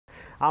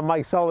I'm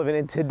Mike Sullivan,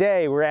 and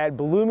today we're at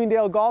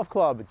Bloomingdale Golf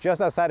Club just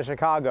outside of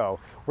Chicago.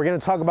 We're going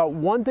to talk about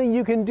one thing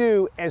you can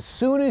do as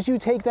soon as you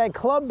take that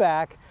club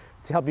back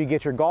to help you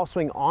get your golf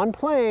swing on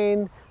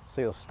plane so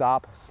you'll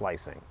stop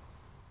slicing.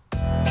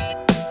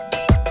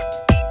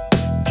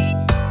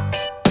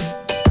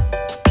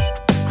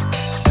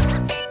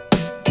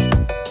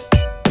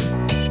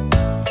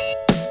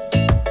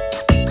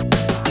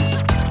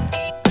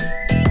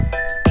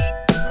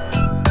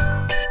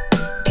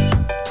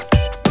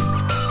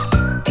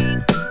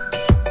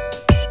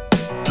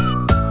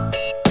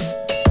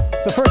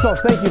 So first off,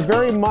 thank you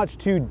very much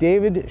to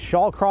David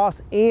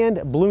Shawcross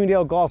and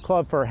Bloomingdale Golf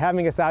Club for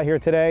having us out here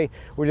today.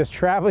 We're just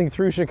traveling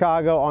through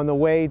Chicago on the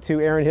way to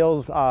Erin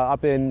Hills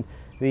up in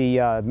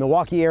the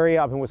Milwaukee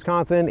area up in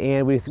Wisconsin,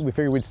 and we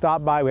figured we'd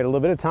stop by. We had a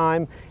little bit of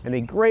time, and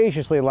they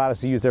graciously allowed us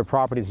to use their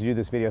property to do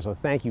this video, so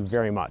thank you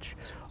very much.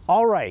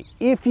 All right,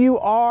 if you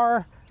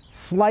are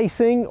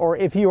slicing or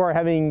if you are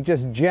having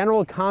just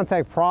general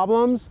contact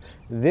problems,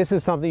 this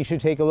is something you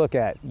should take a look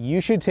at. You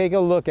should take a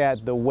look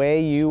at the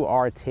way you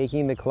are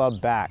taking the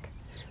club back.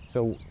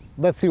 So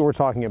let's see what we're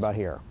talking about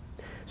here.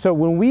 So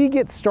when we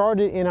get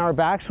started in our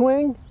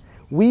backswing,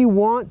 we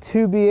want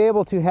to be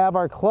able to have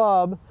our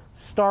club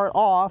start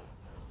off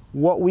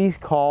what we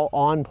call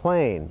on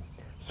plane.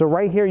 So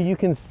right here you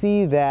can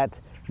see that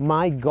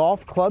my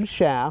golf club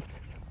shaft,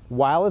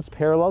 while it's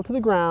parallel to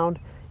the ground,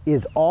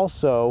 is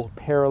also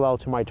parallel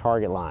to my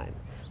target line.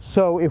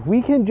 So if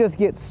we can just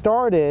get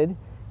started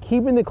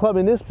keeping the club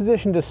in this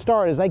position to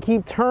start, as I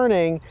keep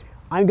turning,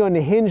 I'm going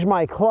to hinge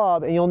my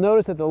club, and you'll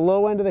notice that the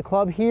low end of the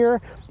club here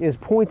is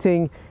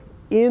pointing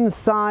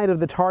inside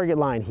of the target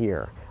line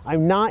here.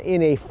 I'm not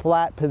in a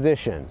flat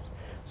position.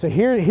 So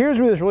here's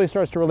where this really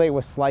starts to relate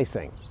with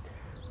slicing.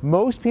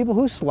 Most people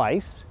who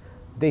slice,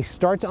 they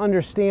start to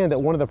understand that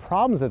one of the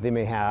problems that they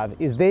may have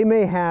is they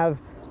may have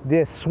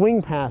this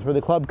swing path where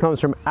the club comes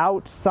from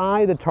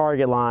outside the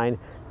target line,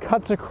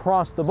 cuts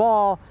across the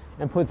ball,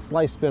 and puts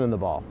slice spin on the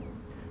ball.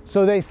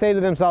 So they say to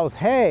themselves,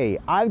 hey,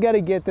 I've got to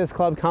get this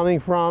club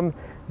coming from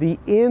the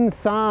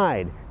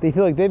inside. They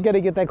feel like they've got to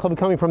get that club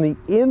coming from the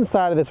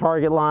inside of the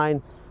target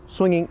line,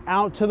 swinging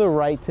out to the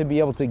right to be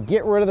able to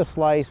get rid of the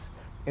slice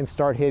and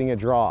start hitting a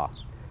draw.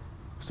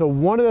 So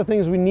one of the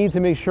things we need to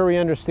make sure we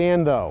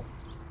understand though,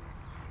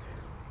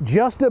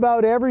 just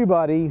about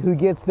everybody who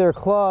gets their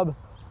club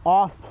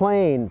off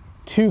plane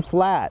too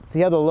flat, see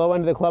how the low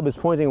end of the club is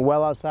pointing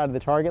well outside of the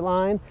target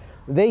line?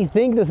 They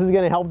think this is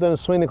going to help them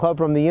swing the club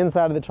from the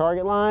inside of the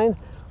target line,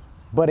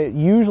 but it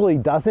usually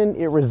doesn't.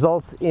 It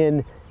results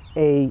in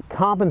a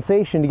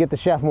compensation to get the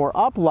shaft more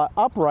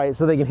upright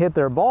so they can hit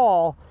their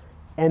ball,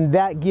 and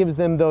that gives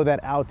them though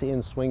that out to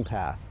in swing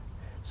path.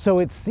 So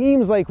it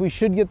seems like we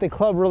should get the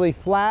club really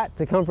flat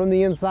to come from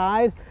the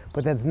inside,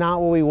 but that's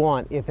not what we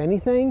want. If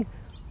anything,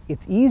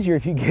 it's easier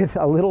if you get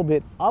a little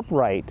bit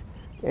upright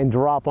and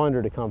drop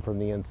under to come from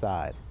the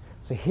inside.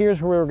 So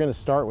here's where we're going to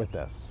start with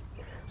this.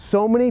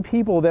 So many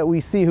people that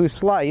we see who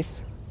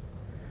slice,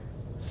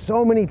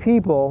 so many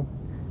people,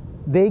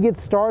 they get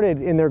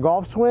started in their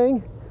golf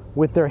swing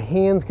with their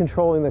hands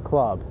controlling the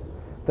club.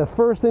 The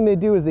first thing they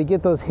do is they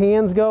get those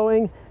hands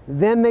going,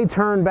 then they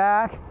turn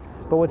back,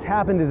 but what's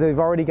happened is they've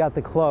already got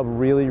the club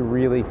really,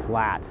 really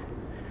flat.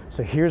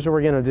 So here's what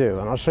we're going to do,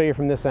 and I'll show you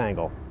from this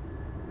angle.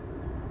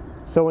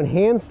 So when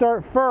hands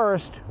start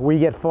first, we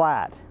get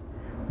flat.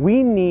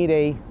 We need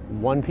a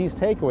one-piece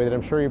takeaway that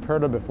I'm sure you've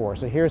heard of before.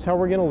 So here's how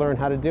we're going to learn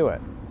how to do it.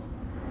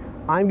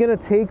 I'm going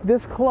to take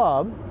this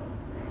club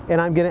and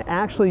I'm going to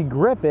actually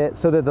grip it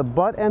so that the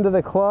butt end of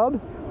the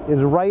club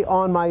is right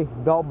on my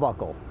belt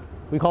buckle.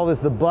 We call this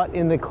the butt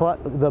in the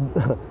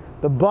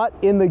butt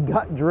in the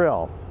gut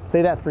drill.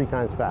 Say that 3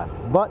 times fast.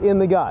 Butt in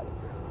the gut.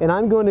 And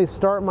I'm going to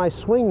start my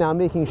swing now,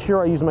 making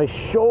sure I use my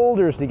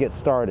shoulders to get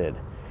started.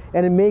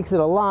 And it makes it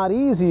a lot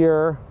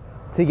easier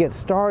to get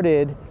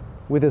started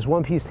with this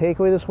one-piece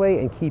takeaway this way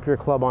and keep your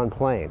club on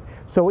plane.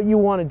 So what you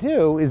want to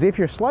do is, if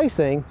you're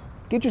slicing,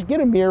 just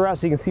get a mirror out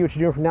so you can see what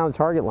you're doing from down the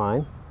target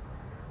line.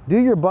 Do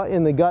your butt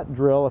in the gut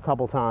drill a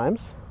couple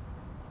times,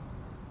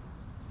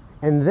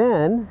 and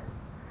then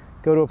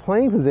go to a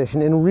playing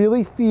position and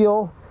really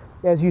feel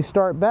as you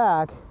start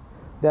back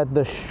that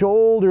the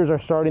shoulders are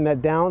starting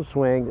that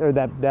downswing, or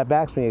that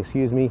backswing,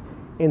 excuse me,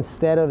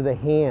 instead of the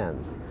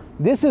hands.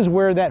 This is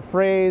where that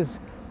phrase,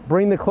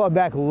 bring the club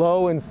back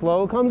low and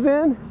slow, comes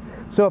in.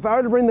 So if I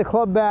were to bring the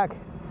club back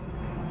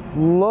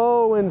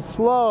low and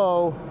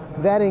slow,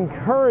 that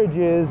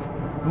encourages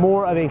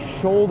more of a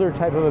shoulder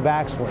type of a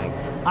backswing.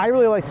 I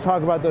really like to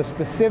talk about those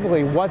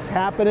specifically, what's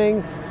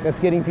happening that's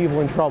getting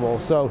people in trouble.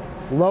 So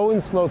low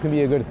and slow can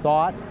be a good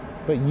thought,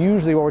 but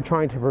usually what we're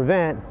trying to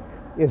prevent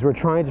is we're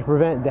trying to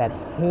prevent that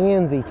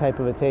handsy type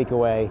of a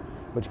takeaway,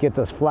 which gets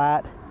us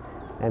flat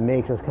and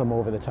makes us come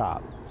over the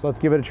top. So let's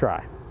give it a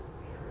try.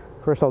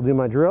 First I'll do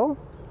my drill,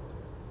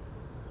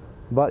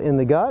 butt in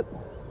the gut,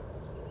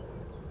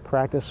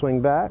 practice swing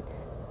back,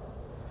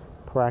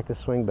 practice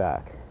swing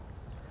back.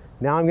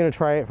 Now I'm going to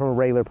try it from a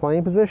regular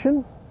playing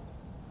position,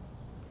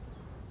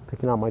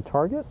 picking out my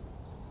target,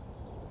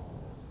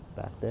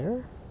 back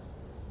there,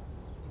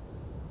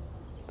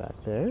 Back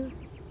there. And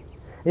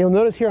you'll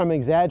notice here I'm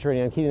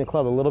exaggerating. I'm keeping the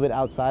club a little bit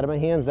outside of my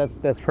hands.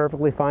 That's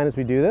perfectly fine as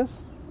we do this.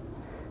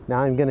 Now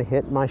I'm going to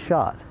hit my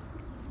shot.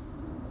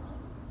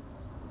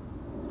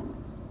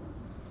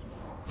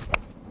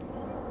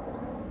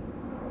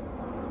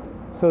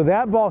 So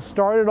that ball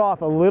started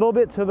off a little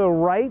bit to the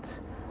right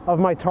of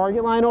my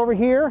target line over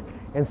here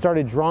and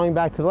started drawing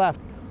back to the left.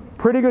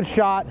 Pretty good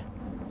shot.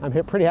 I'm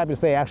pretty happy to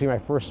say actually my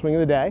first swing of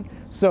the day.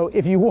 So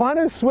if you want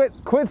to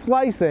quit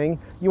slicing,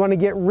 you want to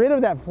get rid of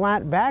that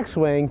flat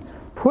backswing,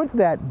 put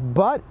that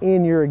butt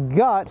in your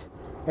gut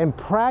and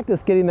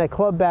practice getting that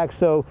club back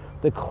so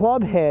the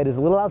club head is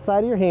a little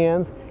outside of your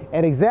hands.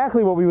 And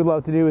exactly what we would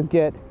love to do is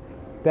get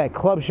that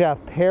club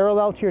shaft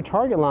parallel to your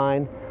target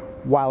line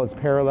while it's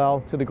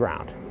parallel to the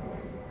ground.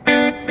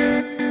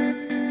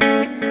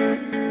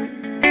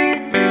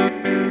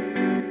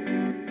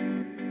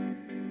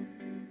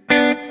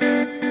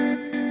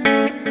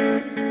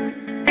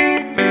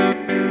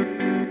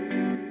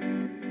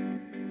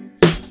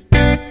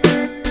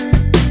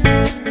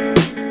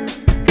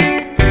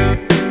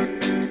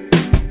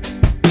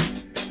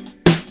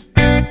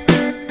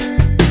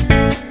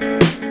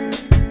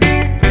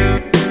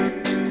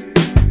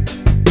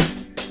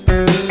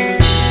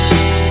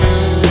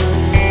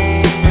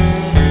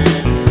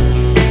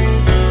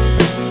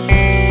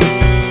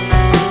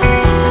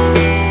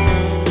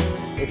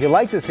 If you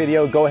like this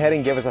video, go ahead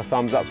and give us a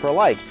thumbs up for a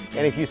like.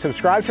 And if you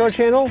subscribe to our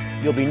channel,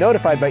 you'll be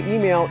notified by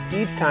email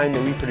each time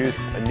that we produce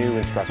a new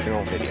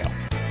instructional video.